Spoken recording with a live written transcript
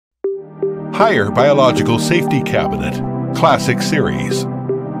Higher Biological Safety Cabinet, Classic Series.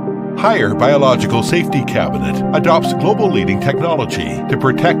 Higher Biological Safety Cabinet adopts global leading technology to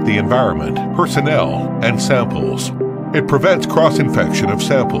protect the environment, personnel, and samples. It prevents cross-infection of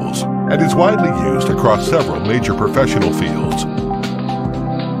samples and is widely used across several major professional fields.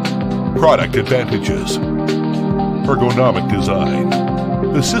 Product advantages. Ergonomic design.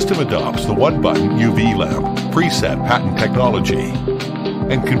 The system adopts the one-button UV lamp preset patent technology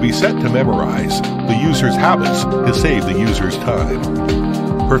and can be set to memorize the user's habits to save the user's time.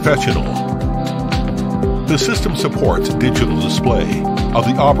 Professional. The system supports digital display of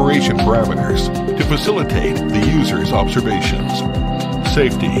the operation parameters to facilitate the user's observations.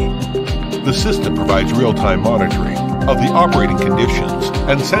 Safety. The system provides real-time monitoring of the operating conditions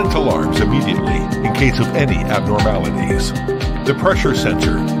and sends alarms immediately in case of any abnormalities. The pressure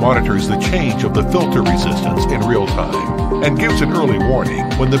sensor monitors the change of the filter resistance in real time and gives an early warning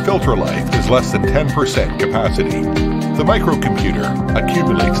when the filter life is less than 10% capacity. The microcomputer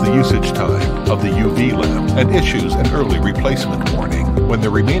accumulates the usage time of the UV lamp and issues an early replacement warning when the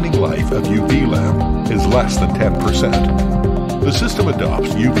remaining life of UV lamp is less than 10%. The system adopts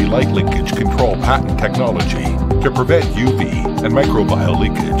UV light linkage control patent technology to prevent UV and microbial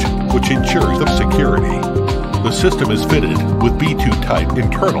leakage, which ensures the security. The system is fitted with B2 type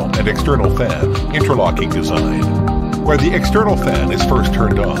internal and external fan interlocking design, where the external fan is first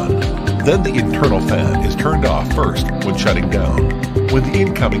turned on. Then the internal fan is turned off first when shutting down. When the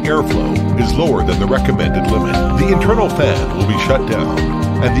incoming airflow is lower than the recommended limit, the internal fan will be shut down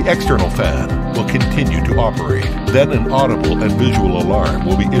and the external fan will continue to operate. Then an audible and visual alarm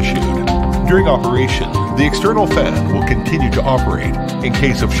will be issued. During operation, the external fan will continue to operate in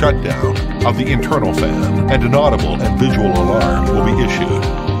case of shutdown of the internal fan, and an audible and visual alarm will be issued.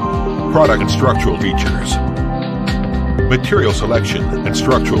 Product and structural features. Material selection and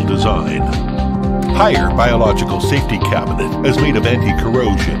structural design. Higher Biological Safety Cabinet is made of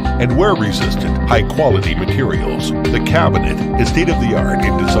anti-corrosion and wear-resistant, high-quality materials. The cabinet is state-of-the-art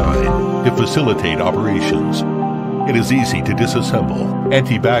in design to facilitate operations. It is easy to disassemble,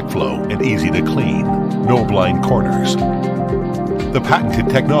 anti-backflow, and easy to clean. No blind corners. The patented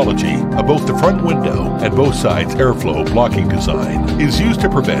technology of both the front window and both sides airflow blocking design is used to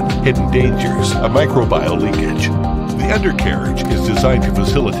prevent hidden dangers of microbial leakage. The undercarriage is designed to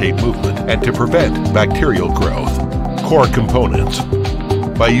facilitate movement and to prevent bacterial growth. Core components.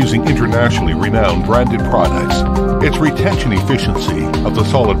 By using internationally renowned branded products, its retention efficiency of the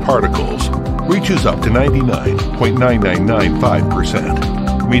solid particles reaches up to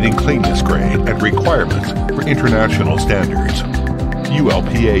 99.9995%, meeting cleanness grade and requirements for international standards.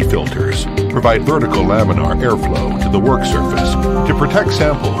 ULPA filters provide vertical laminar airflow to the work surface to protect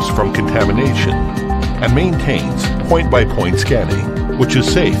samples from contamination and maintains point-by-point scanning, which is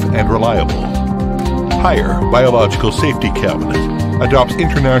safe and reliable. Higher Biological Safety Cabinet adopts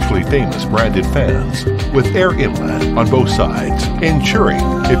internationally famous branded fans with air inlet on both sides, ensuring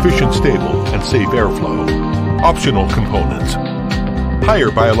efficient, stable, and safe airflow. Optional components.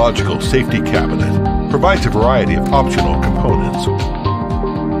 Higher Biological Safety Cabinet provides a variety of optional components.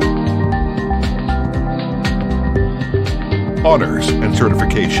 Honors and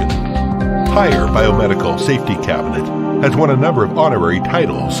certification. Higher Biomedical Safety Cabinet has won a number of honorary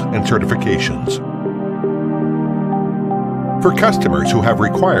titles and certifications. For customers who have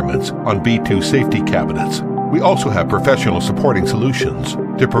requirements on B2 safety cabinets, we also have professional supporting solutions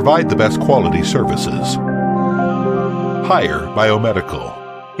to provide the best quality services. Higher Biomedical,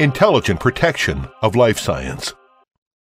 intelligent protection of life science.